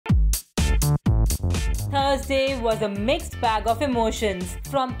Thursday was a mixed bag of emotions,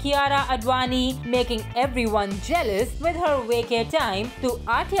 from Kiara Advani making everyone jealous with her vacay time to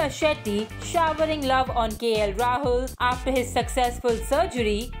Athiya Shetty showering love on KL Rahul after his successful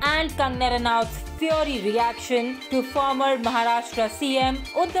surgery and Kangana Ranaut's fiery reaction to former Maharashtra CM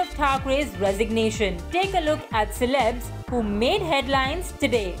Uddhav Thackeray's resignation. Take a look at celebs who made headlines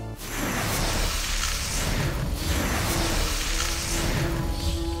today.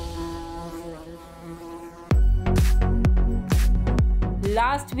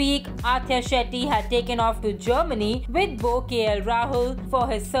 Last week, Athiya Shetty had taken off to Germany with beau KL Rahul for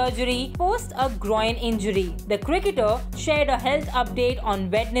his surgery post a groin injury. The cricketer shared a health update on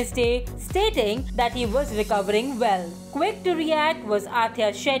Wednesday, stating that he was recovering well. Quick to react was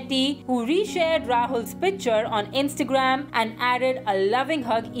Athiya Shetty, who reshared Rahul's picture on Instagram and added a loving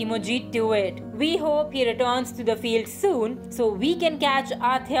hug emoji to it. We hope he returns to the field soon so we can catch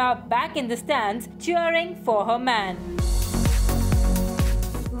Athiya back in the stands cheering for her man.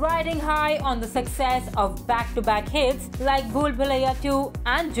 Riding high on the success of back-to-back hits like Bhool Bhulaiya 2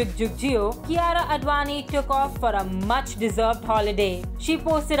 and Jug Jug Jio, Kiara Advani took off for a much-deserved holiday. She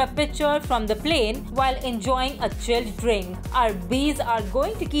posted a picture from the plane while enjoying a chilled drink. Our bees are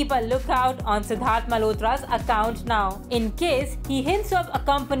going to keep a lookout on Siddharth Malhotra's account now, in case he hints of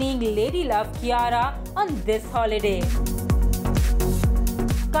accompanying Lady Love Kiara on this holiday.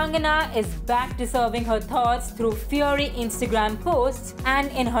 Kangana is back to serving her thoughts through fiery Instagram posts,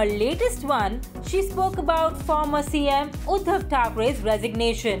 and in her latest one, she spoke about former CM Uddhav Thackeray's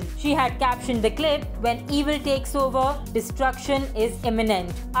resignation. She had captioned the clip, "When evil takes over, destruction is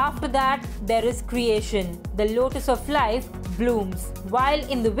imminent. After that, there is creation. The lotus of life blooms." While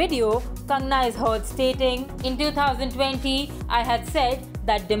in the video, Kangana is heard stating, "In 2020, I had said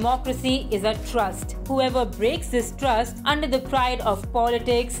that democracy is a trust. Whoever breaks this trust under the pride of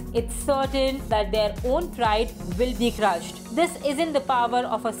politics, it's certain that their own pride will be crushed. This isn't the power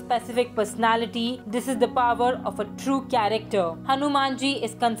of a specific personality, this is the power of a true character. Hanumanji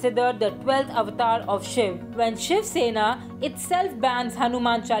is considered the 12th avatar of Shiv. When Shiv Sena itself bans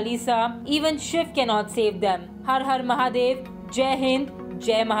Hanuman Chalisa, even Shiv cannot save them. Har Har Mahadev, Jai Hind,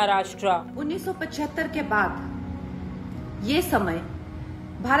 Jai Maharashtra." 1975 के बाद ये समय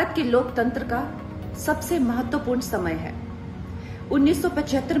भारत के लोकतंत्र का सबसे महत्वपूर्ण समय है।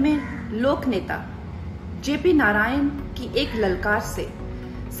 1975 में लोक नेता जेपी नारायण की एक ललकार से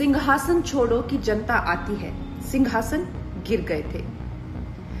सिंहासन छोड़ो की जनता आती है, सिंहासन गिर गए थे।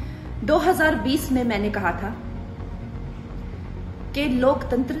 2020 में मैंने कहा था कि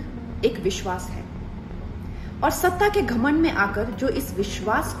लोकतंत्र एक विश्वास है और सत्ता के घमंड में आकर जो इस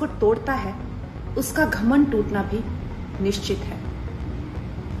विश्वास को तोड़ता है उसका घमंड टूटना भी निश्चित है।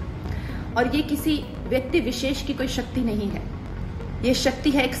 और ये किसी व्यक्ति विशेष की कोई शक्ति नहीं है, ये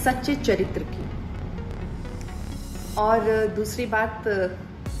शक्ति है एक सच्चे चरित्र की। और दूसरी बात,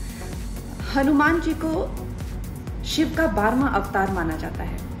 हनुमान जी को शिव का 12वां अवतार माना जाता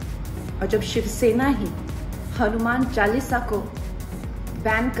है और जब शिवसेना ही हनुमान चालीसा को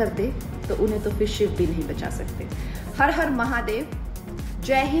बैन कर दे तो उन्हें तो फिर शिव भी नहीं बचा सकते। हर हर महादेव,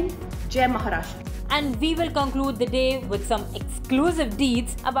 जय हिंद, जय Maharashtra. And we will conclude the day with some exclusive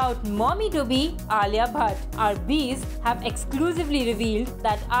deeds about mommy-to-be Alia Bhatt. Our bees have exclusively revealed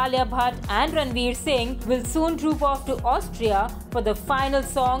that Alia Bhatt and Ranveer Singh will soon troop off to Austria for the final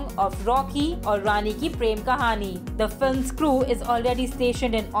song of Rocky or Rani Ki Prem Kahani. The film's crew is already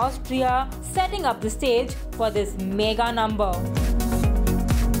stationed in Austria, setting up the stage for this mega number.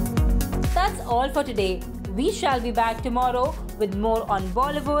 That's all for today. We shall be back tomorrow with more on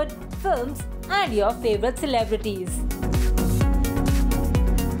Bollywood, films, and your favorite celebrities.